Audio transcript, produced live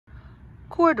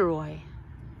Corduroy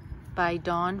by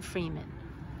Don Freeman.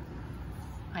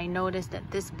 I noticed that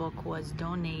this book was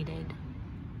donated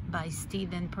by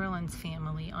Stephen Perlin's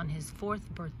family on his 4th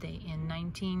birthday in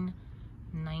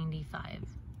 1995,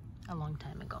 a long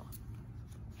time ago.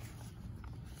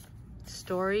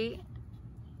 Story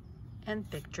and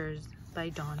pictures by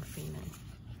Don Freeman.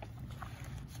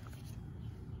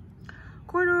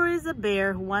 Corduroy is a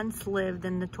bear who once lived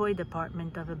in the toy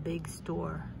department of a big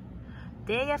store.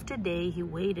 Day after day, he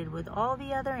waited with all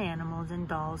the other animals and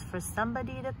dolls for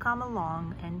somebody to come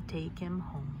along and take him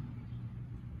home.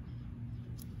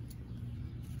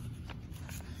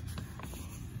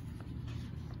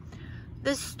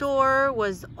 The store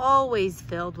was always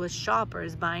filled with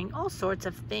shoppers buying all sorts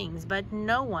of things, but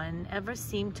no one ever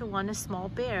seemed to want a small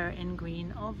bear in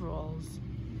green overalls.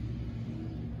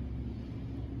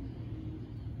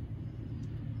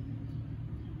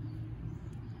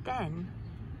 Then,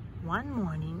 one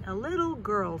morning, a little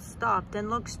girl stopped and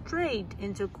looked straight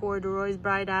into Corduroy's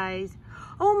bright eyes.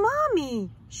 "Oh, Mommy,"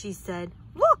 she said,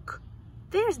 "look,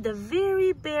 there's the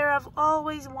very bear I've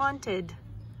always wanted."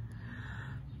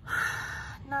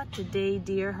 "Not today,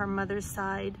 dear," her mother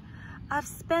sighed. "I've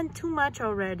spent too much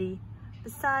already.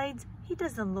 Besides, he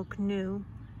doesn't look new.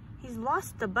 He's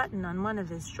lost the button on one of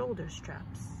his shoulder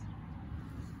straps."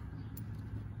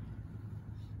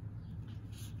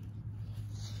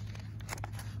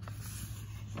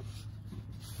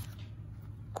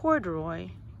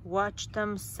 Corduroy watched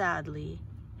them sadly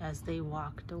as they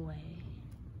walked away.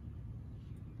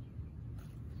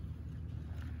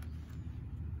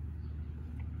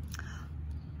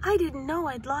 "I didn't know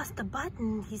I'd lost the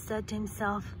button," he said to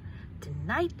himself.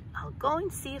 "Tonight I'll go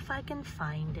and see if I can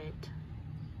find it."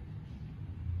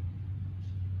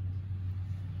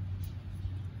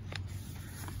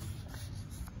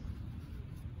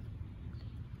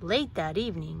 Late that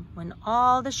evening, when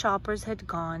all the shoppers had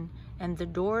gone and the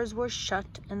doors were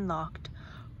shut and locked,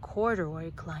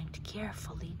 Corduroy climbed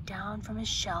carefully down from his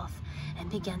shelf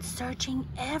and began searching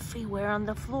everywhere on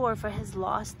the floor for his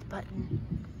lost button.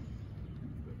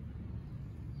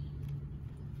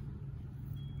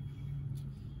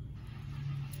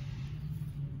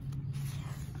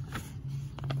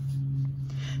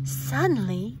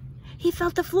 Suddenly, he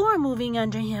felt the floor moving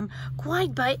under him.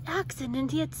 Quite by accident,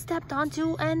 he had stepped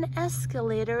onto an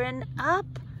escalator and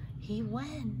up he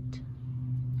went.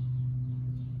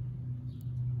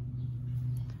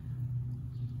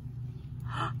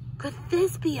 Could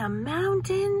this be a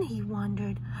mountain? He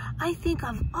wondered. I think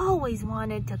I've always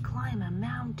wanted to climb a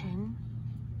mountain.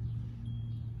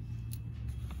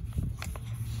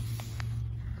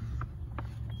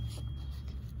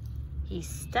 He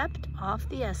stepped off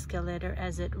the escalator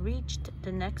as it reached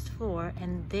the next floor,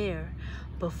 and there,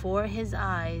 before his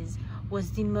eyes,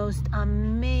 was the most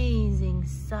amazing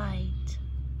sight.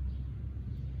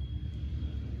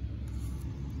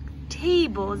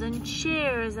 Tables and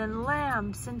chairs and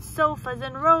lamps and sofas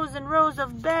and rows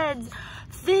of beds.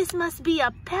 "This must be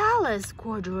a palace,"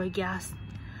 Corduroy gasped.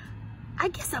 "I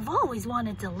guess I've always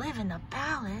wanted to live in a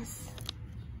palace."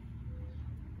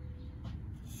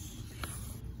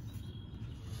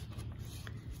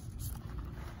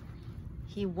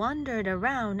 He wandered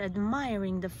around,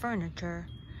 admiring the furniture.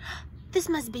 "This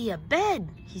must be a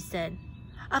bed," he said.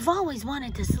 "I've always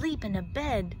wanted to sleep in a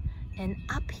bed." And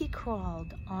up he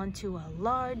crawled onto a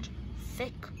large,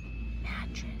 thick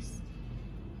mattress.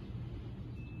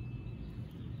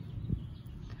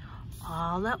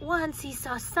 All at once, he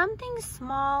saw something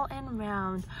small and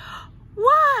round.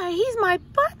 "Why, he's my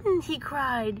button!" he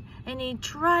cried, and he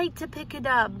tried to pick it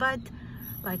up, but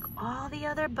like all the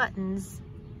other buttons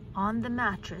on the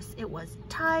mattress, it was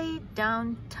tied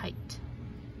down tight.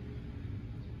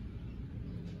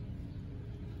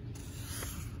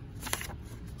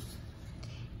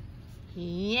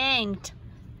 He yanked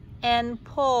and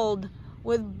pulled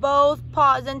with both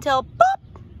paws until pop!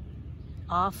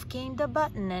 Off came the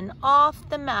button, and off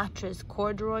the mattress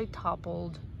Corduroy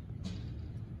toppled.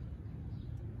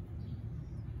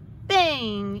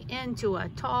 Bang! Into a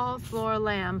tall floor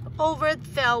lamp. Over it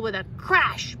fell with a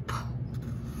crash.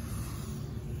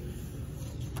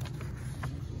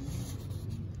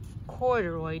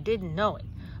 Corduroy didn't know it,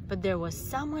 but there was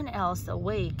someone else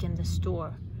awake in the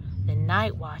store. The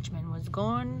night watchman was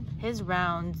going his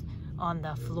rounds on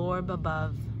the floor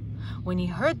above. When he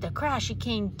heard the crash, he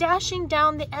came dashing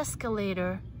down the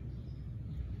escalator.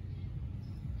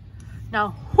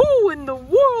 "Now, who in the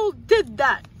world did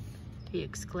that?" he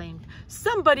exclaimed.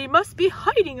 "Somebody must be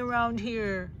hiding around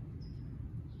here."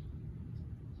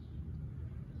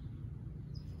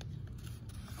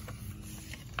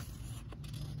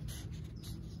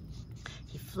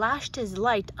 flashed his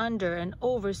light under and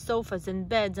over sofas and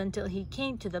beds until he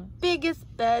came to the biggest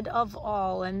bed of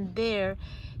all, and there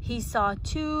he saw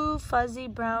 2 fuzzy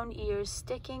brown ears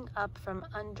sticking up from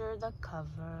under the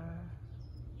cover.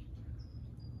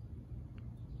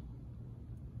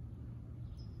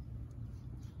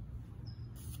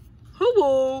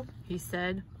 "Hello," he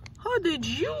said. "How did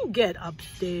you get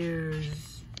upstairs?"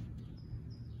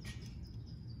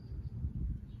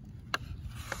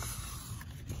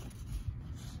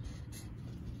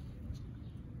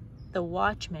 The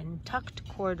watchman tucked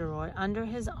Corduroy under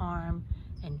his arm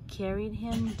and carried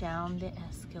him down the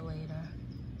escalator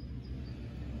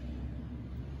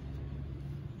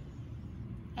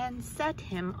and set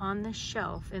him on the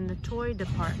shelf in the toy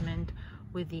department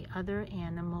with the other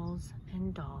animals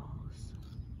and dolls.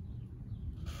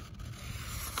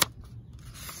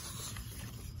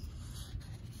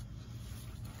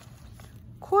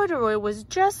 Corduroy was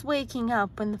just waking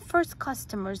up when the first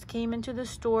customers came into the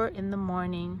store in the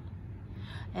morning.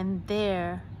 And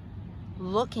there,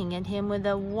 looking at him with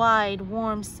a wide,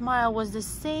 warm smile, was the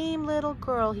same little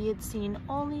girl he had seen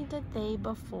only the day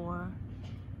before.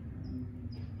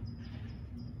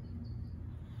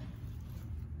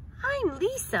 "I'm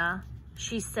Lisa,"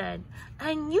 she said,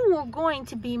 "and you are going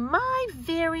to be my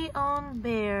very own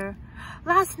bear.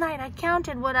 Last night I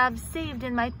counted what I've saved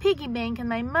in my piggy bank, and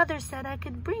my mother said I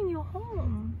could bring you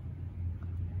home."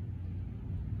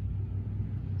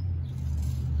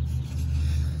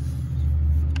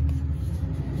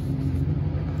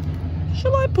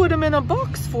 "Shall I put him in a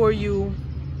box for you?"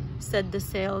 said the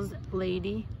sales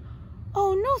lady.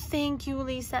 "Oh, no, thank you,"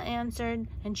 Lisa answered,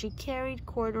 and she carried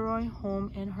Corduroy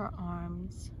home in her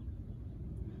arms.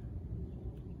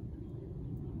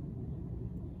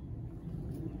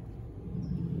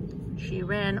 She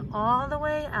ran all the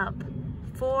way up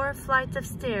 4 flights of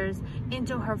stairs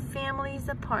into her family's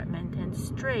apartment and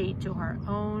straight to her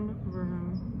own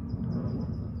room.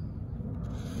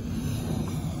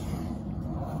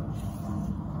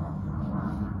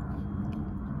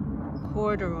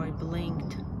 Corduroy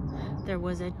blinked. There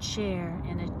was a chair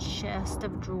and a chest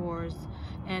of drawers,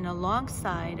 and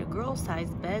alongside a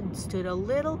girl-sized bed stood a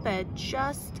little bed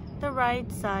just the right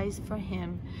size for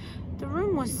him. The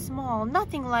room was small,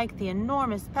 nothing like the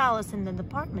enormous palace in the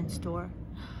department store.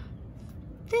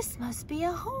 "This must be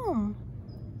a home,"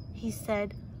 he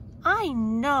said. "I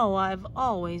know I've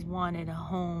always wanted a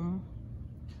home."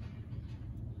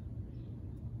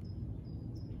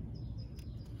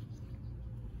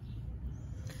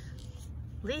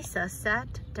 Lisa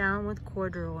sat down with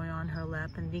Corduroy on her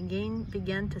lap and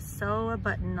began to sew a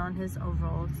button on his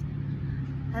overalls.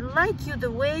 "I like you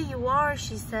the way you are,"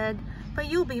 she said,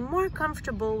 "but you'll be more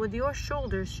comfortable with your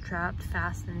shoulder straps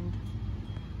fastened."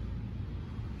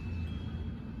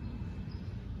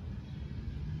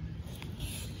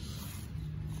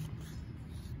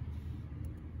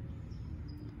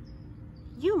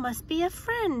 "You must be a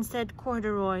friend," said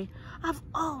Corduroy. "I've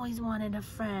always wanted a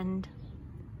friend."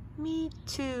 "Me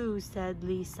too," said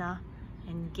Lisa,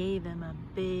 and gave him a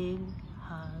big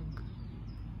hug.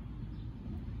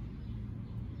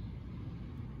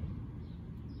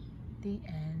 The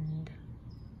end.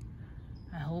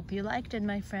 I hope you liked it,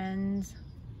 my friends.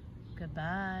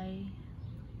 Goodbye.